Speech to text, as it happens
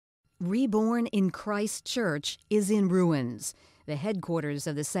Reborn in Christ Church is in ruins. The headquarters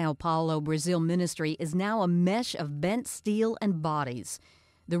of the Sao Paulo, Brazil ministry is now a mesh of bent steel and bodies.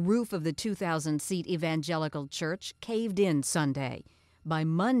 The roof of the 2,000-seat evangelical church caved in Sunday. By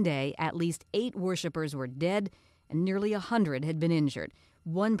Monday, at least 8 worshipers were dead and nearly 100 had been injured.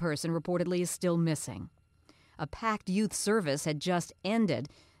 One person reportedly is still missing. A packed youth service had just ended.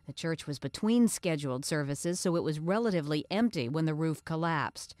 The church was between scheduled services, so it was relatively empty when the roof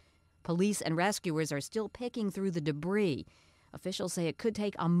collapsed. Police and rescuers are still picking through the debris. Officials say it could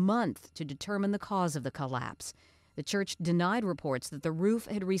take a month to determine the cause of the collapse. The church denied reports that the roof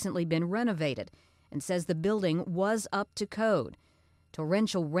had recently been renovated and says the building was up to code.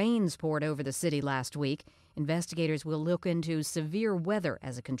 Torrential rains poured over the city last week. Investigators will look into severe weather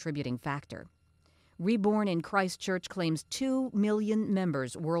as a contributing factor. Reborn in Christ Church claims 2 million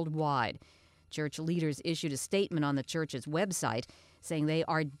members worldwide. Church leaders issued a statement on the church's website saying they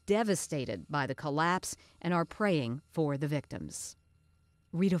are devastated by the collapse and are praying for the victims.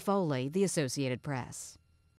 Rita Foley, The Associated Press.